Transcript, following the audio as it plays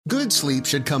Good sleep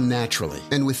should come naturally,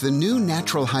 and with the new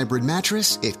Natural Hybrid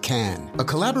mattress, it can. A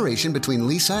collaboration between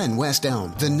Leesa and West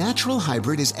Elm, the Natural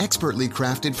Hybrid is expertly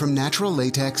crafted from natural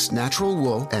latex, natural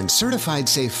wool, and certified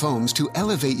safe foams to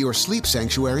elevate your sleep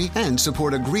sanctuary and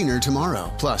support a greener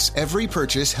tomorrow. Plus, every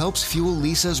purchase helps fuel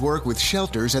Leesa's work with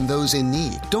shelters and those in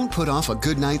need. Don't put off a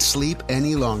good night's sleep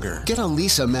any longer. Get a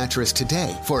Leesa mattress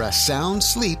today for a sound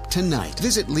sleep tonight.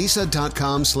 Visit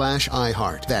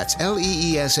leesa.com/iHeart. That's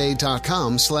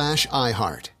LEESA.com/iHeart.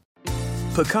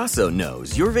 Picasso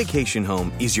knows your vacation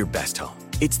home is your best home.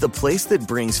 It's the place that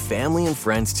brings family and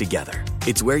friends together.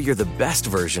 It's where you're the best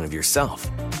version of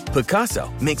yourself. Picasso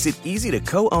makes it easy to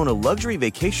co-own a luxury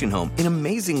vacation home in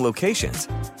amazing locations.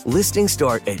 Listings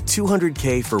start at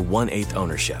 $200K for 1/8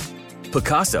 ownership.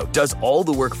 Picasso does all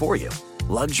the work for you.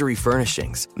 Luxury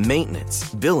furnishings, maintenance,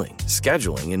 billing,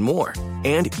 scheduling, and more.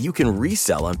 And you can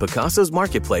resell on Picasso's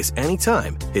marketplace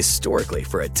anytime, historically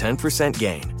for a 10%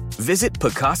 gain. Visit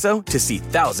Picasso to see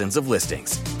thousands of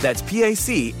listings. That's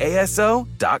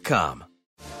PACASO.com.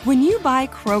 When you buy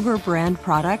Kroger brand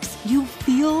products, you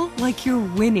feel like you're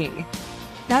winning.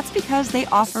 That's because they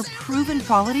offer proven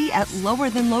quality at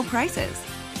lower than low prices.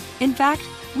 In fact,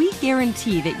 we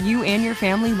guarantee that you and your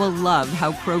family will love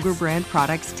how Kroger brand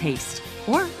products taste.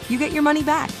 Or you get your money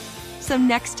back. So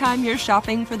next time you're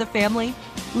shopping for the family,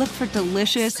 look for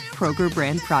delicious Kroger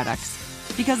brand products.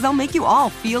 Because they'll make you all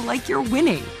feel like you're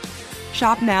winning.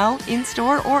 Shop now,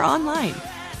 in-store, or online.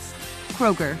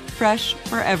 Kroger, fresh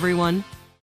for everyone.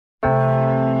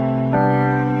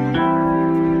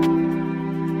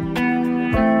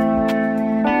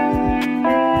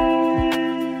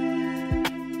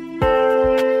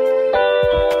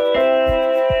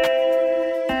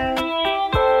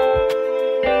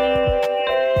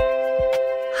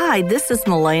 Hi, this is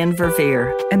Malayan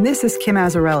Verveer. And this is Kim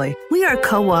Azzarelli. We are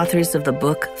co-authors of the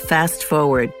book Fast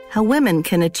Forward, How Women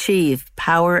Can Achieve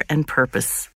Power and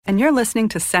Purpose. And you're listening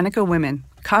to Seneca Women,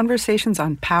 Conversations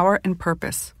on Power and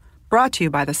Purpose, brought to you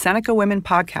by the Seneca Women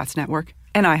Podcast Network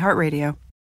and iHeartRadio.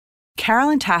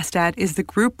 Carolyn Tastad is the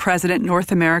Group President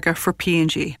North America for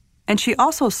P&G, and she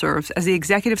also serves as the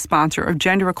executive sponsor of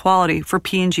gender equality for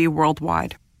P&G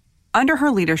worldwide. Under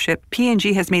her leadership,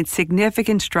 P&G has made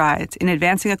significant strides in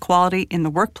advancing equality in the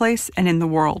workplace and in the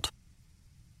world.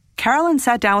 Carolyn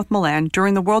sat down with Milan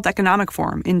during the World Economic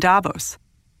Forum in Davos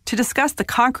to discuss the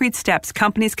concrete steps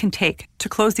companies can take to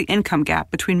close the income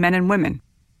gap between men and women,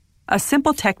 a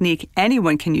simple technique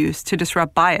anyone can use to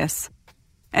disrupt bias,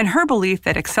 and her belief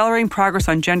that accelerating progress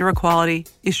on gender equality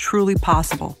is truly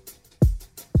possible.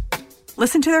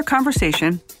 Listen to their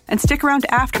conversation and stick around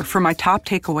after for my top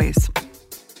takeaways.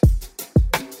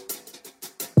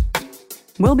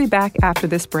 We'll be back after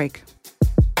this break.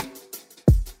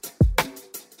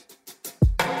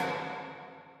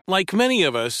 Like many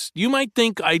of us, you might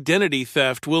think identity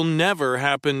theft will never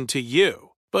happen to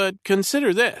you. But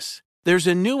consider this. There's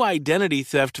a new identity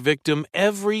theft victim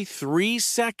every 3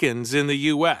 seconds in the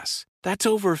U.S. That's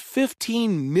over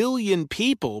 15 million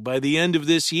people by the end of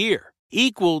this year,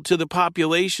 equal to the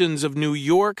populations of New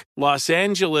York, Los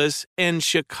Angeles, and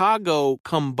Chicago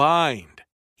combined.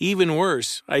 Even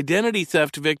worse, identity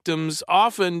theft victims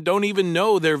often don't even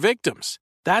know they're victims.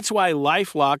 That's why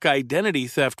LifeLock Identity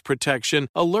Theft Protection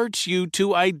alerts you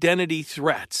to identity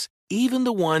threats, even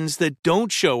the ones that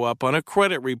don't show up on a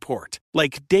credit report,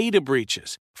 like data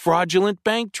breaches, fraudulent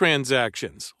bank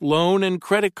transactions, loan and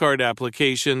credit card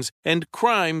applications, and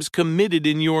crimes committed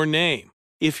in your name.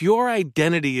 If your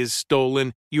identity is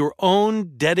stolen, your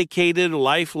own dedicated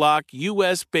LifeLock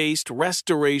U.S.-based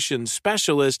restoration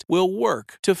specialist will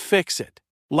work to fix it.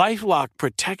 LifeLock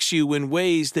protects you in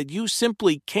ways that you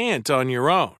simply can't on your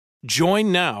own.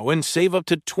 Join now and save up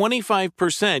to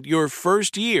 25% your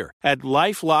first year at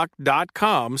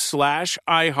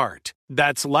LifeLock.com/iHeart.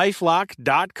 That's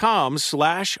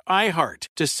LifeLock.com/iHeart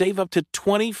to save up to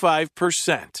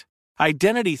 25%.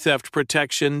 Identity theft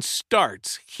protection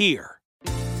starts here.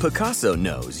 Picasso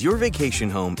knows your vacation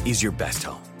home is your best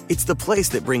home. It's the place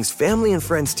that brings family and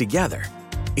friends together.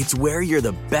 It's where you're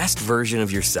the best version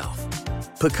of yourself.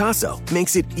 Picasso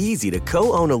makes it easy to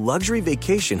co-own a luxury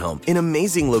vacation home in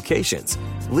amazing locations.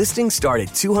 Listings start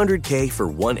at $200K for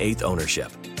 1/8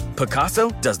 ownership. Picasso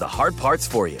does the hard parts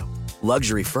for you.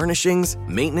 Luxury furnishings,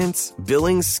 maintenance,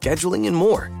 billing, scheduling, and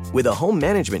more. With a home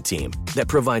management team that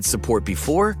provides support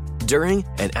before, during,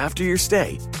 and after your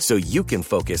stay, so you can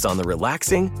focus on the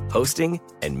relaxing, hosting,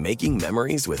 and making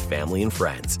memories with family and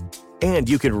friends. And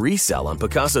you can resell on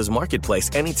Picasso's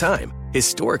marketplace anytime,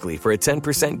 historically for a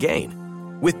 10% gain.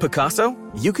 With Picasso,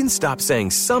 you can stop saying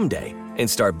someday and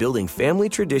start building family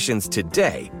traditions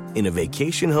today in a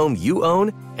vacation home you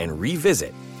own and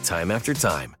revisit time after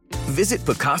time. Visit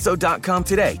Pacaso.com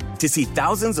today to see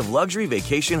thousands of luxury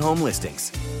vacation home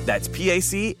listings. That's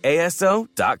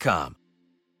PACASO.com.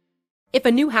 If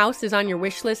a new house is on your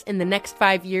wish list in the next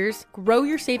 5 years, grow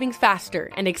your savings faster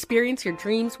and experience your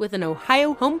dreams with an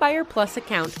Ohio Homebuyer Plus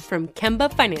account from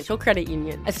Kemba Financial Credit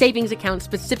Union. A savings account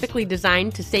specifically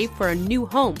designed to save for a new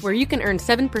home where you can earn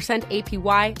 7%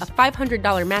 APY, a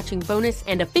 $500 matching bonus,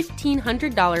 and a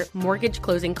 $1,500 mortgage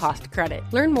closing cost credit.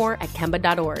 Learn more at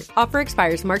Kemba.org. Offer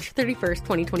expires March 31st,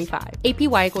 2025.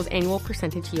 APY equals annual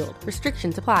percentage yield.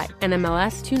 Restrictions apply.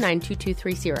 NMLS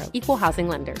 292230. Equal housing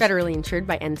lender. Federally insured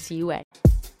by NCUA.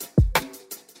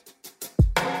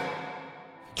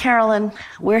 Carolyn,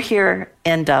 we're here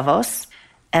in Davos,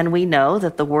 and we know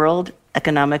that the World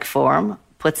Economic Forum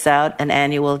puts out an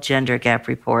annual gender gap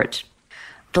report.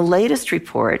 The latest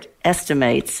report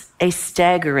estimates a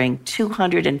staggering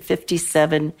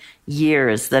 257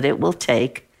 years that it will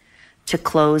take to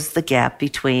close the gap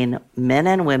between men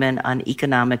and women on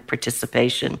economic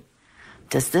participation.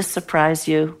 Does this surprise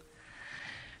you?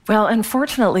 Well,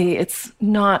 unfortunately, it's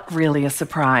not really a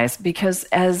surprise because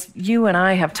as you and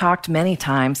I have talked many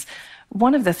times,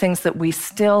 one of the things that we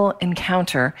still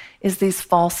encounter is these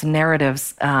false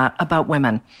narratives about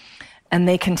women. And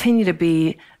they continue to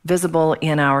be visible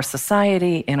in our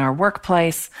society, in our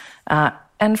workplace,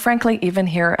 and frankly, even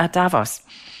here at Davos.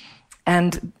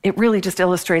 And it really just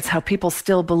illustrates how people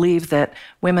still believe that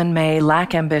women may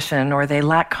lack ambition or they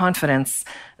lack confidence,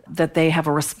 that they have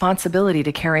a responsibility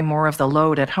to carry more of the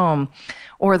load at home,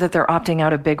 or that they're opting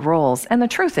out of big roles. And the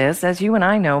truth is, as you and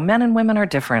I know, men and women are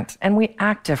different, and we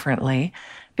act differently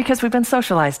because we've been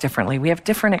socialized differently. We have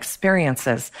different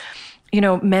experiences. You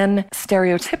know, men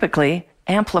stereotypically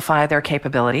amplify their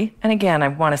capability. And again, I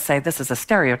want to say this is a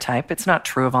stereotype. It's not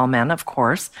true of all men, of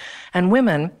course. And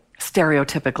women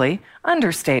stereotypically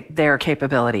understate their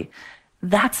capability.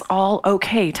 That's all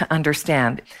okay to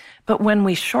understand. But when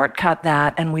we shortcut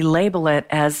that and we label it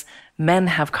as men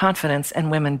have confidence and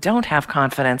women don't have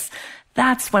confidence,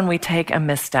 that's when we take a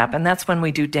misstep, and that's when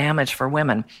we do damage for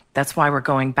women. That's why we're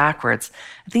going backwards.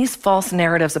 These false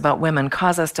narratives about women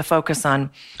cause us to focus on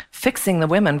fixing the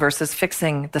women versus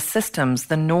fixing the systems,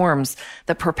 the norms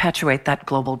that perpetuate that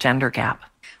global gender gap.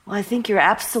 Well, I think you're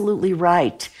absolutely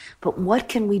right. But what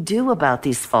can we do about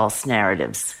these false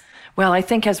narratives? Well, I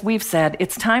think, as we've said,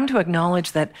 it's time to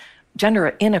acknowledge that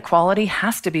gender inequality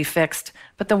has to be fixed,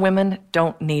 but the women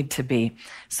don't need to be.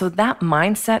 So that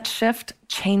mindset shift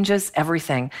changes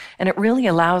everything. And it really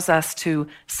allows us to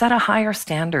set a higher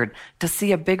standard, to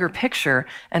see a bigger picture,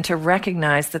 and to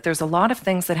recognize that there's a lot of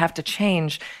things that have to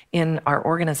change in our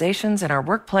organizations, in our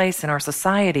workplace, in our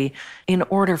society, in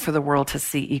order for the world to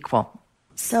see equal.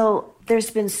 So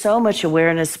there's been so much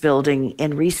awareness building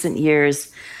in recent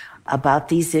years about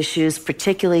these issues,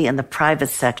 particularly in the private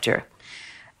sector.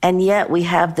 And yet we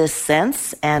have this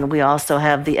sense, and we also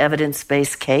have the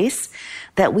evidence-based case,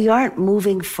 that we aren't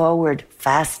moving forward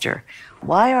faster.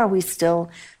 Why are we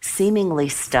still seemingly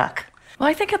stuck? Well,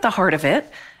 I think at the heart of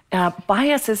it,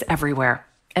 bias is everywhere.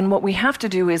 And what we have to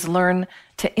do is learn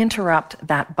to interrupt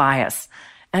that bias.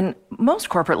 And most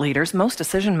corporate leaders, most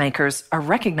decision makers are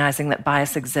recognizing that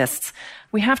bias exists.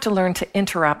 We have to learn to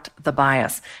interrupt the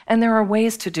bias. And there are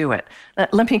ways to do it.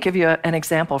 Let me give you an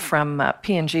example from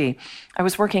P&G. I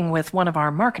was working with one of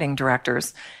our marketing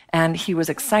directors, and he was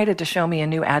excited to show me a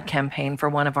new ad campaign for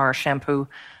one of our shampoo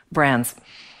brands.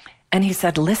 And he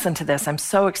said, listen to this, I'm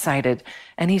so excited.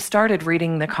 And he started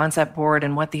reading the concept board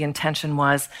and what the intention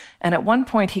was. And at one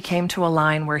point he came to a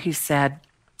line where he said,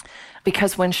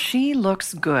 because when she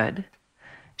looks good,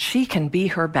 she can be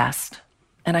her best.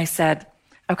 And I said,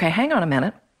 okay, hang on a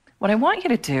minute. What I want you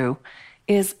to do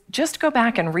is just go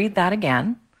back and read that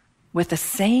again with the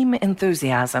same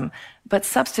enthusiasm, but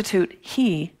substitute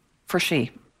he for she.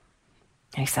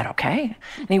 And he said, okay.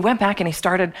 And he went back and he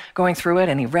started going through it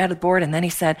and he read the board. And then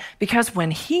he said, because when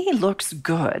he looks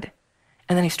good,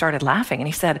 and then he started laughing and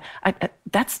he said,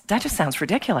 that just sounds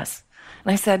ridiculous.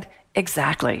 And I said,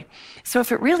 exactly. So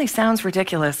if it really sounds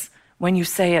ridiculous when you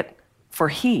say it for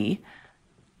he,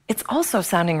 it's also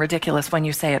sounding ridiculous when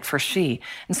you say it for she.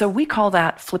 And so we call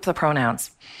that flip the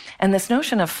pronouns. And this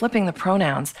notion of flipping the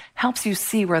pronouns helps you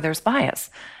see where there's bias.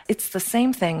 It's the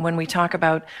same thing when we talk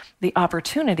about the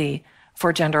opportunity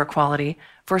for gender equality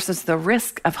versus the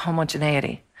risk of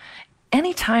homogeneity.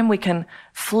 Anytime we can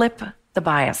flip the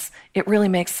bias, it really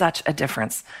makes such a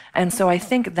difference. And so I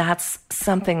think that's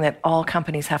something that all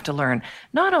companies have to learn,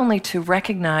 not only to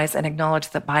recognize and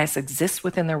acknowledge that bias exists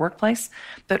within their workplace,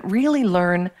 but really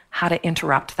learn how to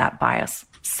interrupt that bias.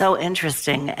 So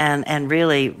interesting and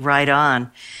really right on.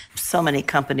 So many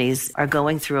companies are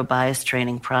going through a bias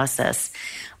training process.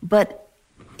 But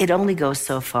it only goes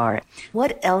so far.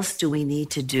 What else do we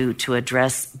need to do to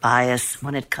address bias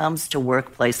when it comes to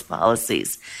workplace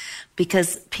policies?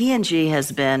 Because P&G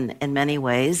has been, in many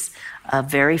ways,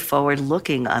 very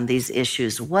forward-looking on these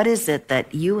issues. What is it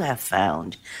that you have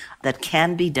found that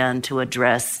can be done to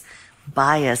address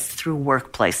bias through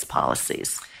workplace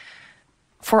policies?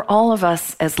 For all of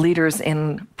us as leaders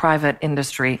in private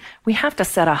industry, we have to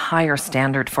set a higher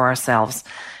standard for ourselves.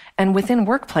 And within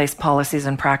workplace policies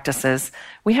and practices,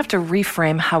 we have to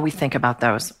reframe how we think about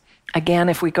those. Again,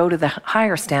 if we go to the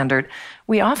higher standard,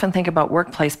 we often think about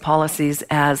workplace policies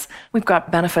as we've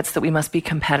got benefits that we must be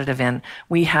competitive in.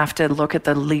 We have to look at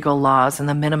the legal laws and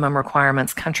the minimum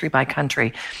requirements country by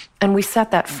country. And we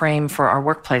set that frame for our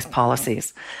workplace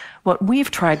policies. What we've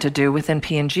tried to do within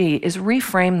P&G is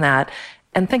reframe that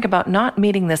and think about not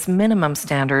meeting this minimum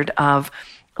standard of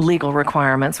legal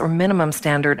requirements or minimum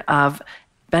standard of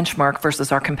benchmark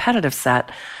versus our competitive set,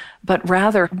 but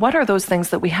rather, what are those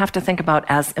things that we have to think about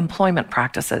as employment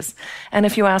practices? And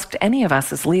if you asked any of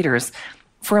us as leaders,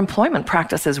 for employment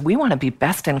practices, we want to be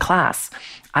best in class.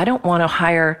 I don't want to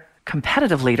hire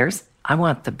competitive leaders. I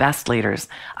want the best leaders.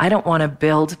 I don't want to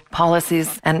build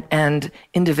policies and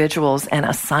individuals and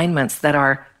assignments that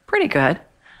are pretty good.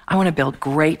 I want to build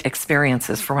great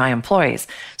experiences for my employees.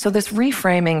 So this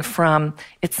reframing from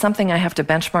it's something I have to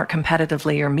benchmark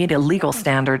competitively or meet a legal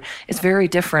standard is very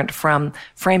different from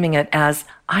framing it as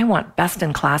I want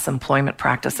best-in-class employment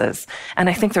practices. And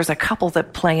I think there's a couple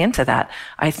that play into that.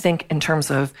 I think in terms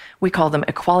of, we call them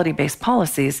equality-based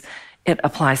policies. It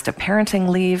applies to parenting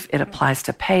leave. It applies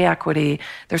to pay equity.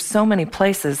 There's so many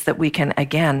places that we can,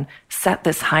 again, set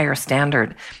this higher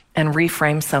standard and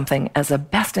reframe something as a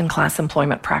best-in-class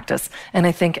employment practice. And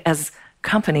I think as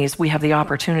companies, we have the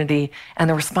opportunity and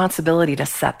the responsibility to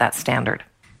set that standard.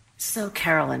 So,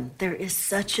 Carolyn, there is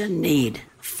such a need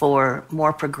for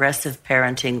more progressive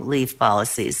parenting leave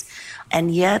policies,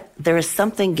 and yet there is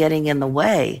something getting in the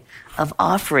way of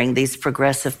offering these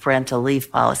progressive parental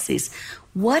leave policies.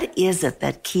 What is it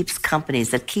that keeps companies,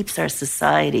 that keeps our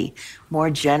society more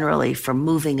generally from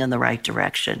moving in the right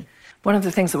direction? One of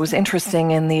the things that was interesting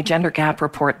in the gender gap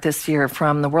report this year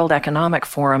from the World Economic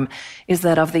Forum is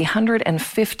that of the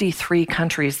 153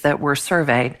 countries that were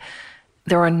surveyed,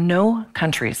 there are no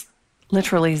countries,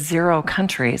 literally 0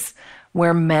 countries,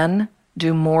 where men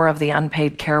do more of the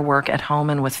unpaid care work at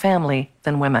home and with family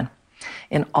than women.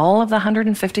 In all of the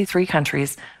 153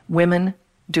 countries, women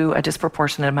do a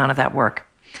disproportionate amount of that work.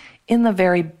 In the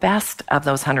very best of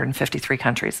those 153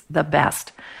 countries, the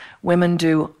best, women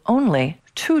do only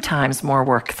 2 times more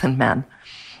work than men.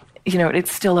 You know,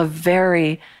 it's still a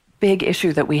very big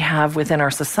issue that we have within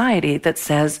our society that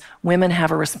says women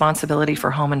have a responsibility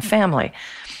for home and family.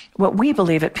 What we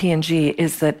believe at P&G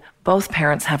is that both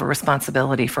parents have a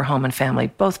responsibility for home and family,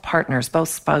 both partners, both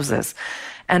spouses.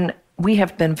 And we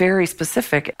have been very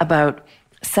specific about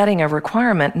setting a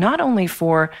requirement not only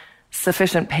for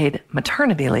sufficient paid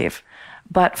maternity leave,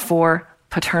 but for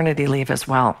paternity leave as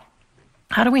well.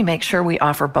 How do we make sure we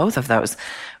offer both of those?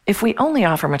 If we only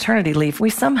offer maternity leave, we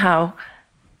somehow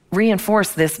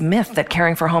reinforce this myth that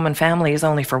caring for home and family is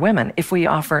only for women. If we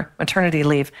offer maternity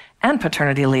leave and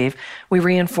paternity leave, we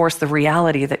reinforce the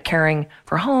reality that caring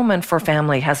for home and for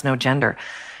family has no gender.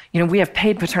 You know, we have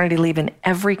paid paternity leave in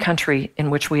every country in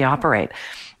which we operate.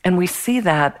 And we see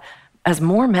that as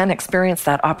more men experience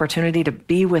that opportunity to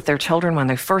be with their children when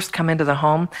they first come into the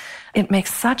home, it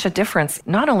makes such a difference,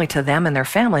 not only to them and their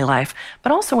family life,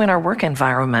 but also in our work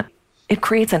environment. It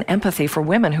creates an empathy for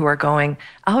women who are going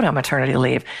out on maternity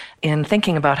leave in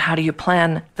thinking about how do you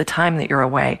plan the time that you're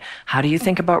away? How do you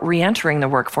think about re-entering the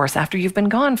workforce after you've been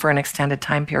gone for an extended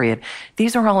time period?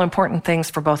 These are all important things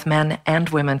for both men and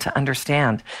women to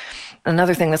understand.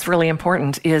 Another thing that's really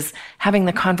important is having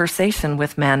the conversation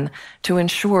with men to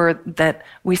ensure that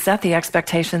we set the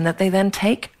expectation that they then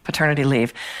take paternity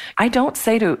leave. I don't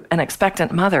say to an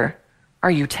expectant mother, "Are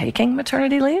you taking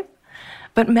maternity leave?"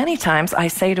 But many times I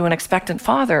say to an expectant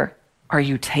father, "Are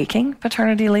you taking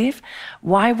paternity leave?"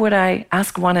 Why would I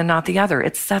ask one and not the other?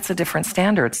 It sets a different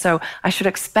standard. So I should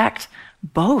expect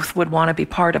both would want to be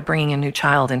part of bringing a new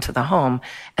child into the home.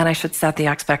 And I should set the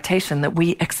expectation that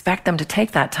we expect them to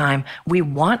take that time. We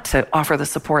want to offer the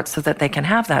support so that they can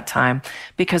have that time,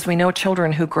 because we know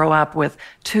children who grow up with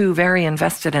 2 very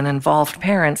invested and involved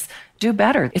parents do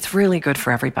better. It's really good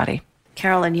for everybody.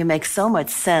 Carolyn, you make so much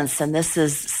sense, and this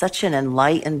is such an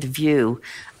enlightened view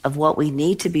of what we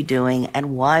need to be doing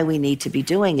and why we need to be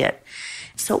doing it.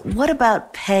 So what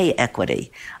about pay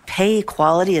equity? Pay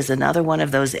equality is another one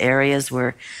of those areas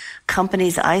where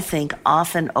companies, I think,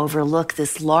 often overlook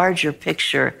this larger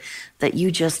picture that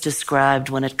you just described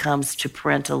when it comes to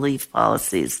parental leave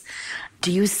policies.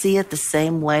 Do you see it the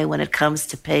same way when it comes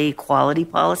to pay equality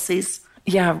policies?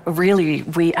 Yeah, really,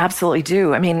 we absolutely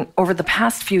do. I mean, over the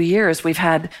past few years, we've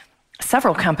had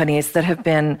several companies that have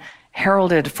been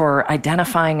heralded for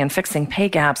identifying and fixing pay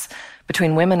gaps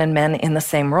between women and men in the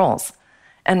same roles.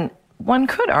 And one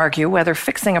could argue whether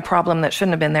fixing a problem that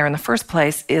shouldn't have been there in the first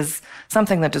place is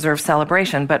something that deserves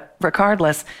celebration, but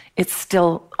regardless, it's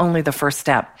still only the first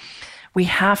step. We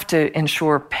have to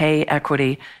ensure pay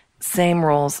equity, same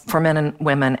roles for men and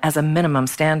women as a minimum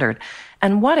standard.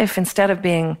 And what if instead of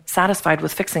being satisfied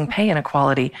with fixing pay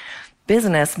inequality,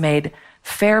 business made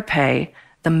fair pay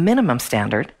the minimum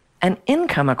standard and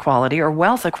income equality or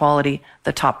wealth equality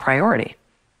the top priority?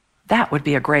 That would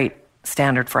be a great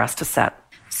standard for us to set.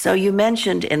 So you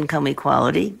mentioned income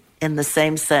equality in the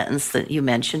same sentence that you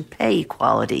mentioned pay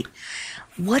equality.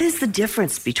 What is the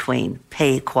difference between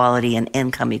pay equality and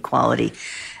income equality?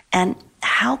 And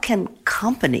how can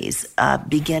companies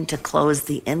begin to close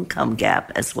the income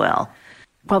gap as well?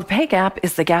 Well, the pay gap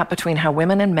is the gap between how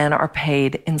women and men are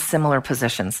paid in similar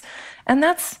positions. And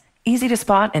that's easy to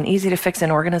spot and easy to fix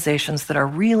in organizations that are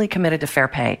really committed to fair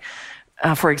pay.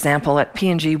 For example, at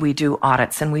P&G, we do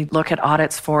audits, and we look at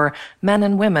audits for men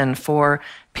and women, for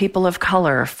people of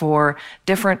color, for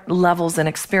different levels and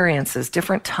experiences,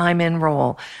 different time in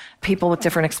role, people with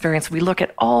different experience. We look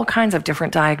at all kinds of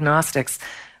different diagnostics,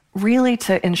 really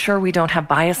to ensure we don't have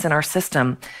bias in our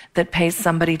system that pays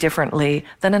somebody differently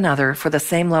than another for the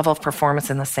same level of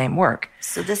performance in the same work.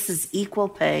 So this is equal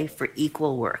pay for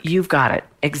equal work. You've got it.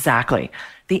 Exactly.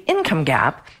 The income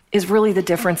gap is really the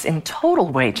difference in total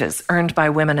wages earned by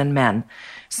women and men.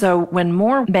 So when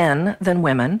more men than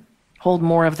women hold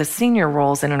more of the senior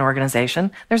roles in an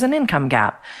organization, there's an income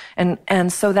gap.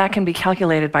 And so that can be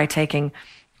calculated by taking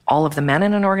all of the men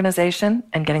in an organization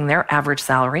and getting their average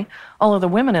salary, all of the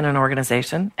women in an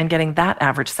organization and getting that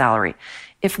average salary.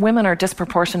 If women are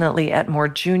disproportionately at more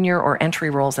junior or entry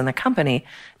roles in the company,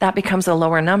 that becomes a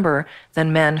lower number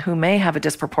than men who may have a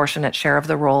disproportionate share of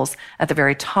the roles at the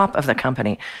very top of the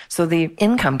company. So the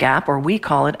income gap, or we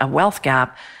call it a wealth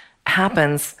gap,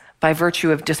 happens by virtue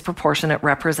of disproportionate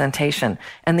representation.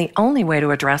 And the only way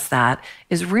to address that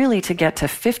is really to get to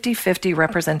 50-50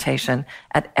 representation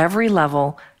at every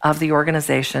level of the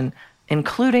organization,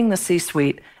 including the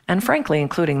C-suite, and frankly,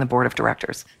 including the board of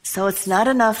directors. So it's not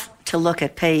enough to look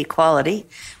at pay equality,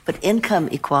 but income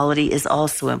equality is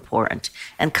also important.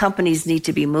 And companies need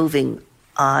to be moving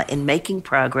in making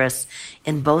progress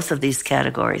in both of these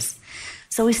categories.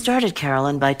 So we started,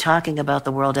 Carolyn, by talking about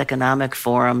the World Economic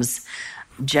Forum's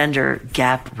gender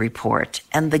gap report.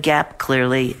 And the gap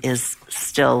clearly is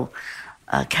still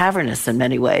cavernous in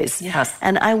many ways. Yes.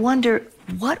 And I wonder,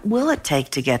 what will it take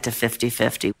to get to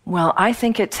 50-50? Well, I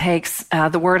think it takes,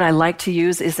 the word I like to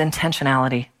use is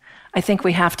intentionality. I think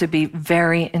we have to be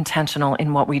very intentional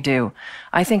in what we do.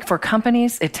 I think for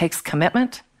companies, it takes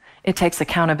commitment, it takes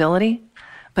accountability.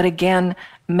 But again,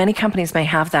 many companies may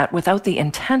have that without the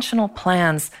intentional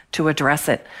plans to address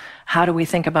it. How do we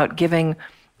think about giving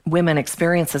women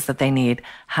experiences that they need?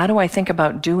 How do I think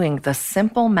about doing the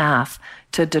simple math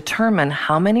to determine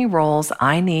how many roles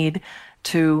I need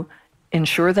to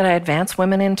ensure that I advance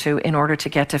women into in order to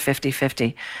get to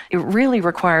 50-50? It really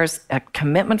requires a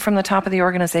commitment from the top of the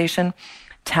organization,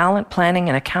 talent planning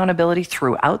and accountability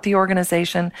throughout the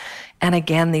organization, and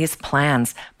again, these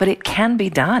plans. But it can be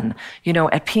done. You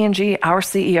know, at P&G, our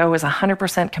CEO is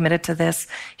 100% committed to this.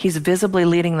 He's visibly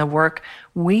leading the work.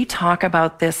 We talk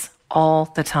about this all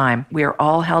the time. We are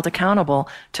all held accountable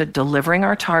to delivering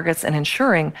our targets and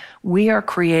ensuring we are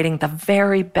creating the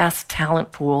very best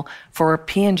talent pool for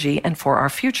P&G and for our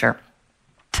future.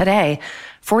 Today,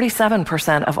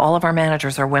 47% of all of our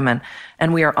managers are women,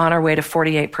 and we are on our way to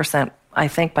 48%, I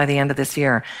think, by the end of this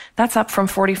year. That's up from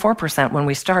 44% when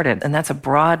we started, and that's a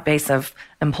broad base of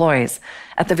employees.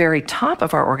 At the very top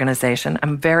of our organization,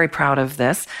 I'm very proud of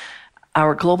this,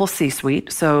 our global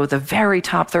C-suite, so the very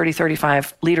top 30,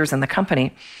 35 leaders in the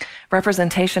company,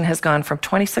 representation has gone from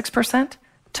 26%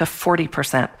 to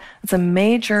 40%. It's a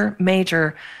major,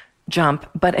 major jump,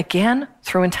 but again,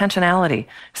 through intentionality.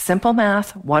 Simple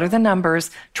math, what are the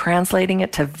numbers, translating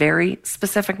it to very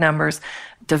specific numbers,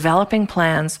 developing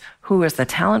plans, who is the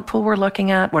talent pool we're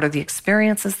looking at, what are the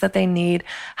experiences that they need,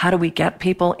 how do we get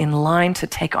people in line to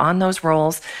take on those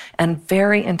roles, and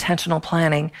very intentional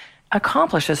planning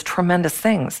accomplishes tremendous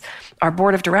things. Our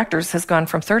board of directors has gone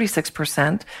from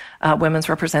 36% women's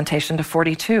representation to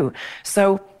 42%.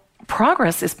 So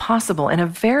progress is possible in a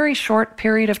very short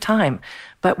period of time,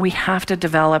 but we have to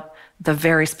develop the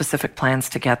very specific plans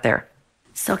to get there.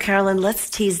 So, Carolyn, let's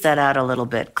tease that out a little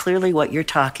bit. Clearly, what you're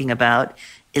talking about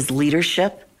is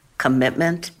leadership,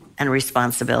 commitment, and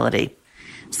responsibility.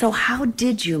 So how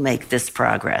did you make this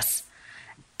progress?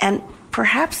 And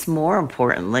perhaps more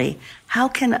importantly, how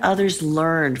can others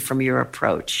learn from your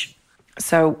approach?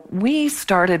 So we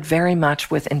started very much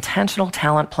with intentional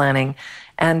talent planning.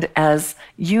 And as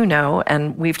you know,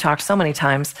 and we've talked so many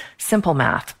times, simple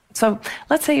math. So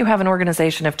let's say you have an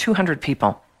organization of 200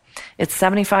 people. It's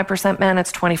 75% men,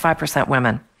 it's 25%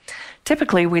 women.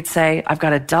 Typically, we'd say, I've got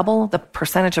to double the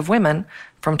percentage of women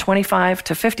from 25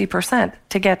 to 50%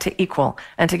 to get to equal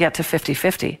and to get to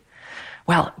 50-50.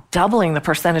 Well, doubling the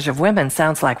percentage of women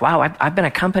sounds like, wow, I've been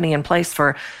a company in place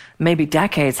for maybe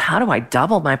decades. How do I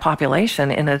double my population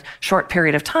in a short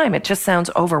period of time? It just sounds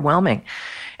overwhelming.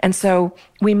 And so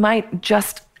we might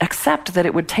just accept that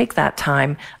it would take that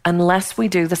time unless we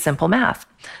do the simple math.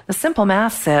 The simple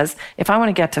math says, if I want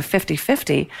to get to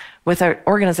 50-50 with an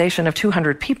organization of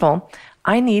 200 people,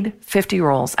 I need 50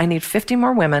 roles. I need 50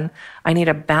 more women. I need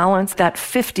a balance. That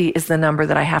 50 is the number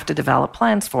that I have to develop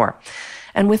plans for.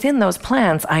 And within those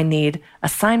plans, I need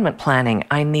assignment planning.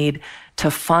 I need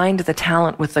to find the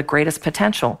talent with the greatest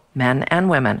potential, men and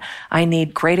women. I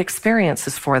need great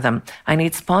experiences for them. I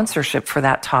need sponsorship for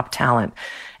that top talent.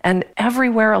 And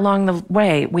everywhere along the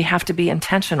way, we have to be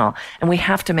intentional, and we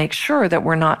have to make sure that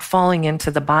we're not falling into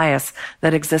the bias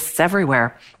that exists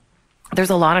everywhere.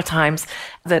 There's a lot of times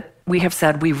that we have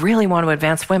said we really want to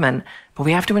advance women, but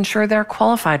we have to ensure they're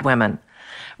qualified women.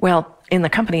 Well, in the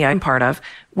company I'm part of,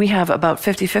 we have about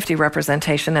 50-50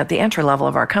 representation at the entry level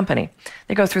of our company.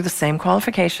 They go through the same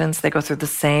qualifications. They go through the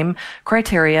same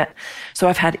criteria. So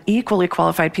I've had equally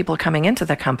qualified people coming into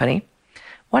the company.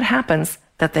 What happens?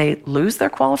 That they lose their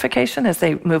qualification as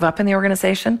they move up in the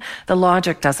organization, the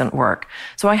logic doesn't work.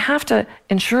 So I have to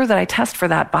ensure that I test for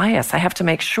that bias. I have to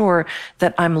make sure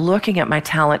that I'm looking at my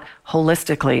talent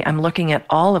holistically. I'm looking at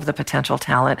all of the potential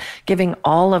talent, giving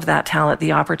all of that talent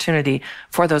the opportunity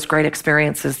for those great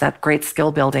experiences, that great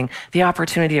skill building, the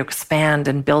opportunity to expand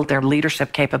and build their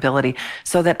leadership capability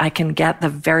so that I can get the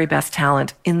very best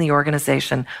talent in the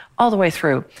organization all the way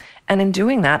through. And in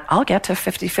doing that, I'll get to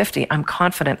 50-50. I'm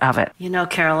confident of it. You know,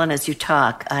 Carolyn, as you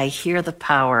talk, I hear the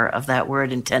power of that word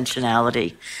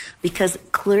intentionality, because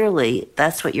clearly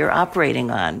that's what you're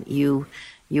operating on. You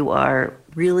are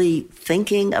really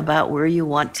thinking about where you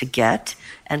want to get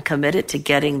and committed to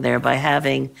getting there by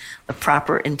having the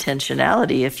proper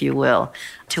intentionality, if you will,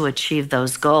 to achieve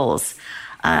those goals.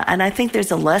 And I think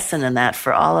there's a lesson in that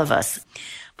for all of us.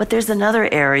 But there's another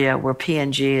area where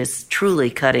P&G is truly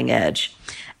cutting edge.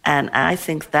 And I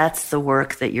think that's the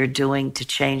work that you're doing to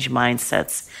change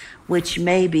mindsets, which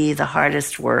may be the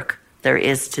hardest work there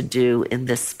is to do in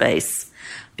this space.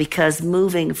 Because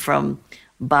moving from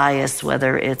bias,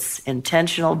 whether it's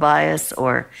intentional bias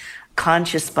or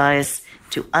conscious bias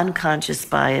to unconscious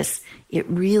bias, it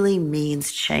really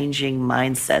means changing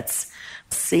mindsets,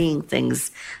 seeing things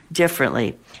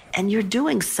differently. And you're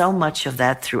doing so much of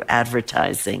that through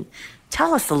advertising.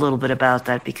 Tell us a little bit about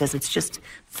that, because it's just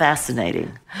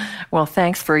fascinating. Well,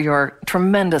 thanks for your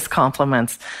tremendous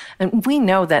compliments. And we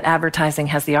know that advertising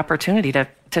has the opportunity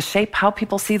to shape how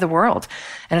people see the world.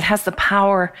 And it has the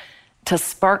power to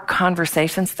spark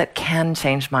conversations that can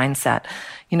change mindset.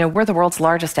 You know, we're the world's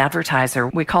largest advertiser.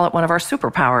 We call it one of our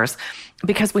superpowers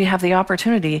because we have the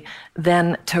opportunity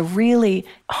then to really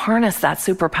harness that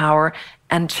superpower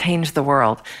and change the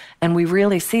world. And we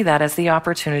really see that as the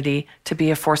opportunity to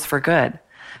be a force for good.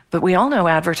 But we all know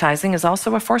advertising is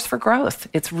also a force for growth.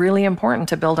 It's really important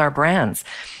to build our brands.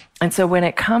 And so when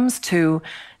it comes to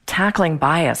tackling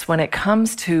bias, when it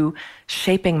comes to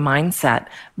shaping mindset,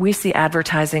 we see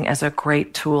advertising as a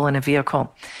great tool and a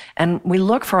vehicle. And we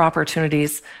look for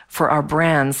opportunities for our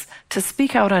brands to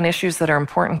speak out on issues that are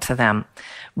important to them.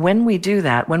 When we do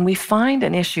that, when we find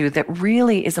an issue that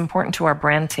really is important to our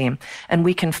brand team, and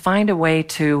we can find a way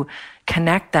to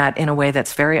connect that in a way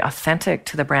that's very authentic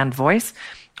to the brand voice,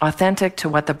 authentic to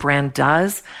what the brand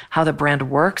does, how the brand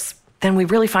works, then we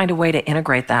really find a way to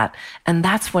integrate that. And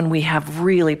that's when we have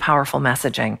really powerful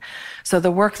messaging. So the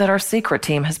work that our secret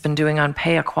team has been doing on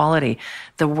pay equality,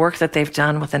 the work that they've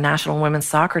done with the National Women's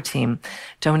Soccer Team,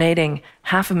 donating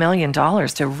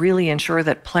 $500,000 to really ensure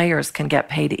that players can get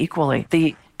paid equally,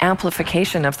 the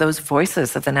amplification of those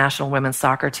voices of the National Women's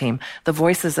Soccer Team, the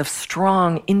voices of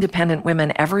strong, independent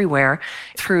women everywhere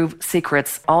through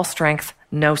Secret's All Strength,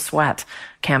 No Sweat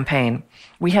campaign.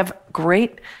 We have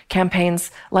great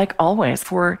campaigns, like always,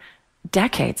 for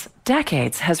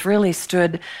decades has really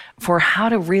stood for how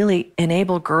to really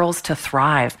enable girls to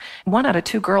thrive. 1 out of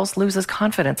 2 girls loses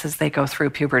confidence as they go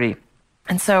through puberty.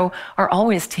 And so our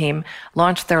Always team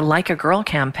launched their Like a Girl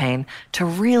campaign to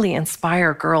really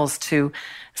inspire girls to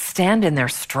stand in their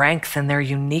strength and their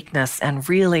uniqueness and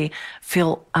really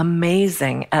feel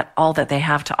amazing at all that they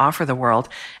have to offer the world.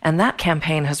 And that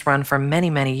campaign has run for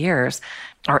many, many years.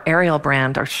 Our Ariel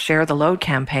brand, our Share the Load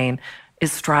campaign,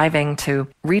 is striving to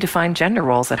redefine gender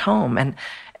roles at home. And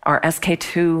our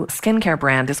SK-II skincare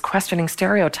brand is questioning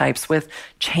stereotypes with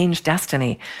Change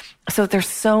Destiny. So there's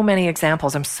so many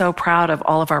examples. I'm so proud of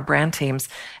all of our brand teams,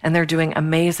 and they're doing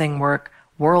amazing work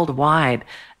worldwide.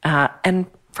 And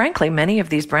frankly, many of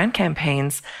these brand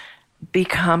campaigns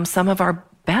become some of our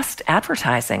best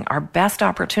advertising, our best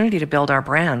opportunity to build our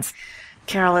brands.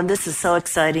 Carolyn, this is so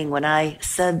exciting. When I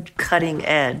said cutting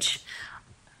edge,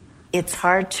 it's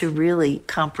hard to really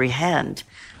comprehend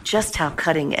just how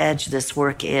cutting edge this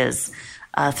work is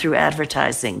through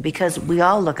advertising, because we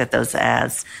all look at those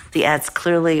ads. The ads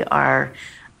clearly are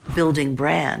building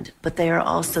brand, but they are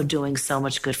also doing so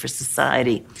much good for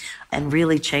society and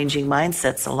really changing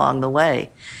mindsets along the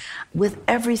way. With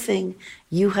everything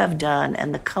you have done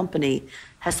and the company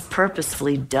has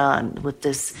purposefully done with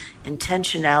this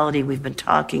intentionality we've been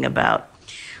talking about,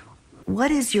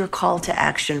 what is your call to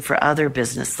action for other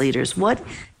business leaders? What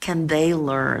can they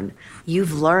learn?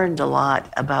 You've learned a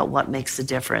lot about what makes a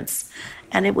difference.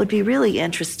 And it would be really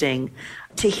interesting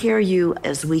to hear you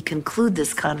as we conclude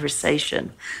this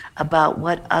conversation about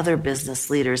what other business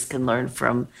leaders can learn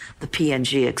from the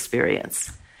P&G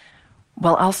experience.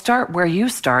 Well, I'll start where you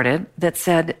started, that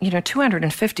said,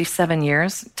 257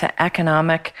 years to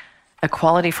economic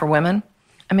equality for women.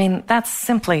 I mean, that's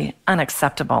simply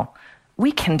unacceptable.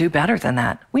 We can do better than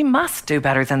that. We must do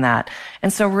better than that.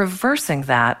 And so reversing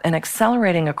that and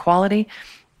accelerating equality,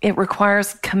 it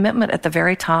requires commitment at the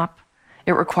very top.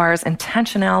 It requires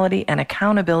intentionality and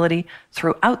accountability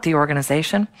throughout the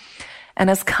organization.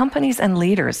 And as companies and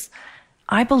leaders,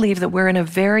 I believe that we're in a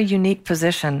very unique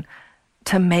position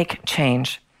to make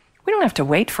change. We don't have to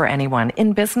wait for anyone.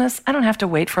 In business, I don't have to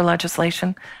wait for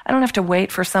legislation. I don't have to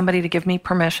wait for somebody to give me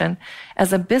permission.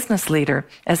 As a business leader,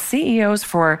 as CEOs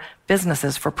for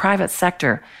businesses, for private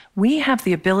sector, we have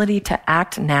the ability to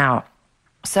act now.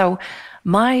 So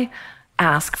my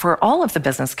ask for all of the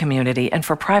business community and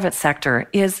for private sector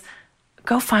is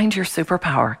go find your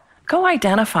superpower. Go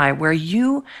identify where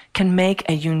you can make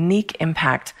a unique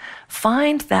impact.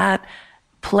 Find that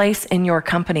place in your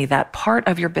company, that part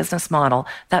of your business model,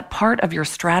 that part of your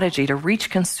strategy to reach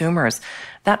consumers,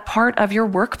 that part of your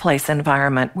workplace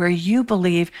environment where you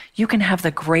believe you can have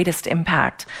the greatest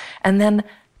impact, and then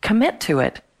commit to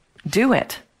it, do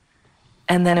it.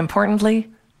 And then importantly,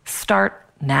 start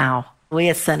now. We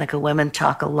at Seneca Women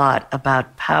talk a lot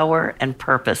about power and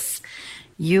purpose.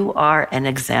 You are an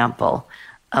example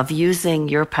of using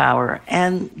your power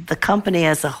and the company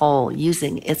as a whole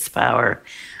using its power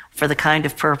for the kind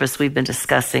of purpose we've been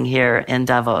discussing here in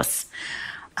Davos.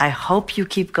 I hope you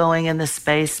keep going in this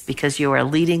space because you are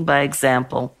leading by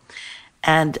example.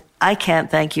 And I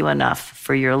can't thank you enough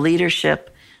for your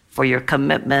leadership, for your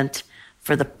commitment,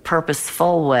 for the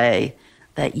purposeful way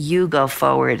that you go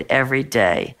forward every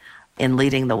day in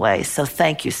leading the way. So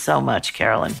thank you so much,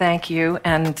 Carolyn. Thank you.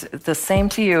 And the same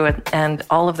to you and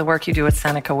all of the work you do at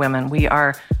Seneca Women. We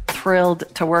are thrilled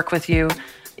to work with you.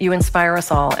 You inspire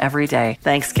us all every day.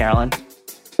 Thanks, Carolyn.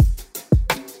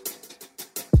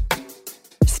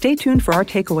 Stay tuned for our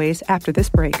takeaways after this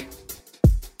break.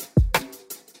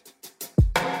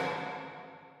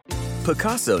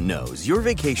 Picasso knows your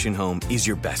vacation home is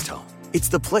your best home. It's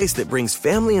the place that brings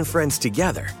family and friends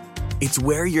together. It's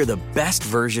where you're the best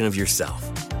version of yourself.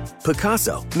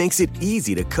 Picasso makes it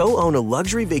easy to co-own a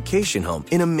luxury vacation home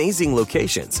in amazing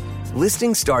locations.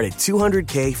 Listings start at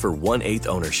 $200K for 1/8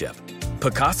 ownership.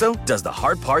 Picasso does the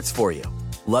hard parts for you.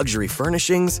 Luxury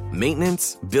furnishings,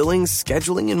 maintenance, billings,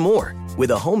 scheduling, and more. With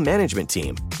a home management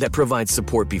team that provides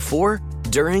support before,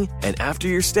 during, and after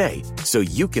your stay so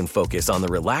you can focus on the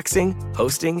relaxing,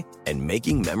 hosting, and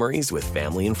making memories with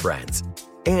family and friends.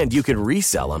 And you can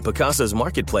resell on Picasso's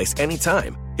marketplace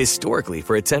anytime, historically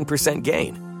for a 10%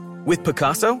 gain. With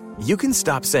Picasso, you can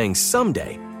stop saying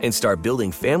someday and start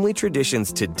building family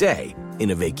traditions today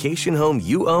in a vacation home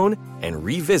you own and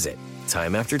revisit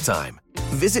time after time.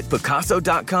 Visit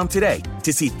Picasso.com today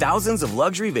to see thousands of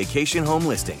luxury vacation home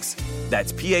listings.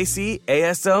 That's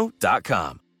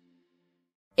PACASO.com.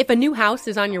 If a new house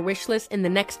is on your wish list in the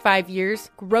next 5 years,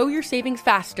 grow your savings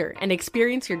faster and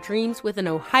experience your dreams with an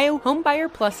Ohio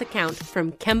Homebuyer Plus account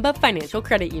from Kemba Financial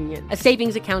Credit Union. A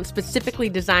savings account specifically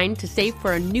designed to save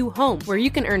for a new home where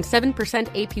you can earn 7%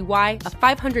 APY,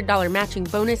 a $500 matching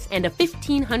bonus, and a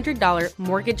 $1,500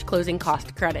 mortgage closing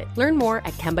cost credit. Learn more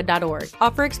at Kemba.org.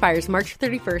 Offer expires March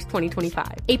 31st,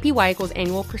 2025. APY equals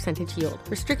annual percentage yield.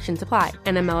 Restrictions apply.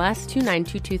 NMLS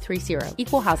 292230.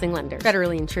 Equal housing lender.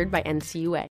 Federally insured by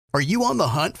NCUA. Are you on the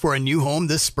hunt for a new home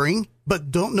this spring, but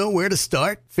don't know where to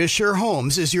start? Fisher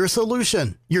Homes is your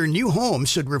solution. Your new home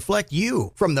should reflect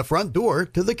you, from the front door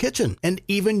to the kitchen, and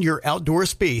even your outdoor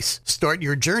space. Start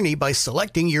your journey by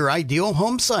selecting your ideal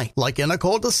home site, like in a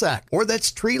cul-de-sac or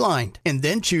that's tree-lined, and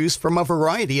then choose from a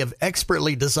variety of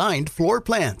expertly designed floor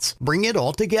plans. Bring it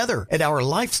all together at our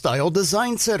Lifestyle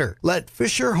Design Center. Let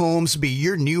Fisher Homes be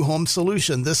your new home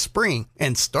solution this spring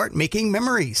and start making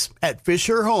memories at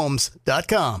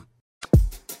FisherHomes.com.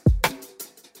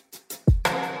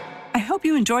 I hope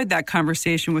you enjoyed that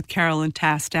conversation with Carolyn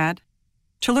Tastad.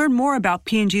 To learn more about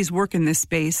P&G's work in this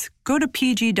space, go to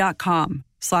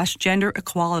pg.com/gender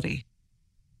equality.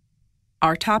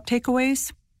 Our top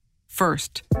takeaways?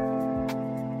 First,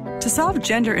 to solve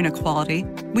gender inequality,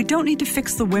 we don't need to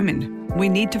fix the women. We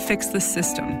need to fix the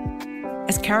system.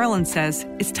 As Carolyn says,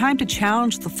 it's time to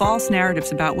challenge the false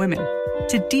narratives about women,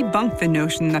 to debunk the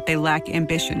notion that they lack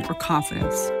ambition or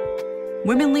confidence.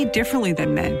 Women lead differently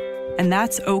than men, and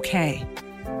that's okay.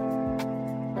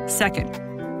 Second,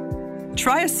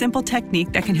 try a simple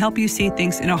technique that can help you see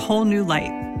things in a whole new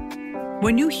light.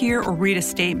 When you hear or read a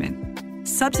statement,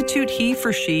 substitute he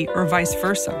for she or vice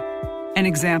versa. An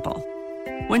example: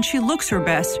 when she looks her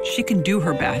best, she can do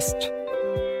her best.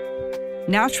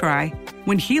 Now try,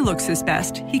 when he looks his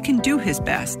best, he can do his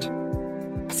best.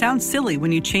 Sounds silly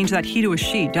when you change that he to a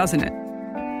she, doesn't it?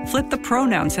 Flip the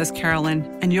pronoun, says Carolyn,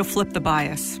 and you'll flip the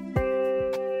bias.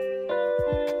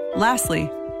 Lastly,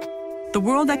 the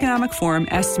World Economic Forum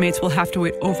estimates we'll have to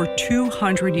wait over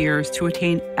 200 years to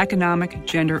attain economic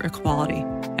gender equality,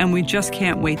 and we just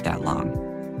can't wait that long.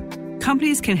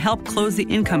 Companies can help close the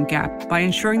income gap by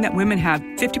ensuring that women have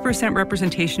 50%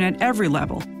 representation at every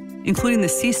level, including the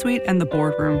C-suite and the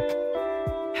boardroom.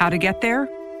 How to get there?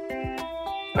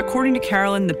 According to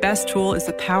Carolyn, the best tool is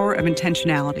the power of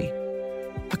intentionality,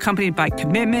 accompanied by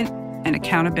commitment and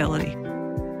accountability.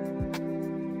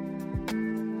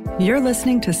 You're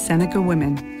listening to Seneca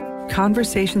Women,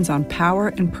 Conversations on Power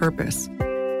and Purpose,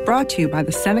 brought to you by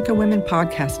the Seneca Women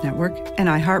Podcast Network and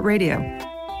iHeartRadio,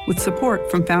 with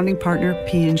support from founding partner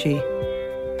P&G.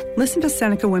 Listen to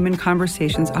Seneca Women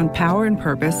Conversations on Power and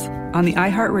Purpose on the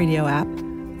iHeartRadio app,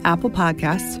 Apple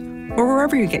Podcasts, or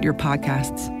wherever you get your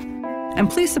podcasts. And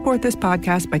please support this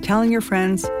podcast by telling your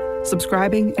friends,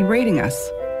 subscribing, and rating us.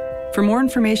 For more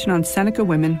information on Seneca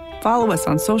Women, follow us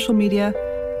on social media,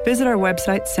 visit our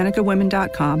website,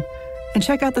 senecawomen.com, and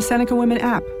check out the Seneca Women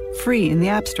app, free in the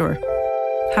App Store.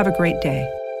 Have a great day.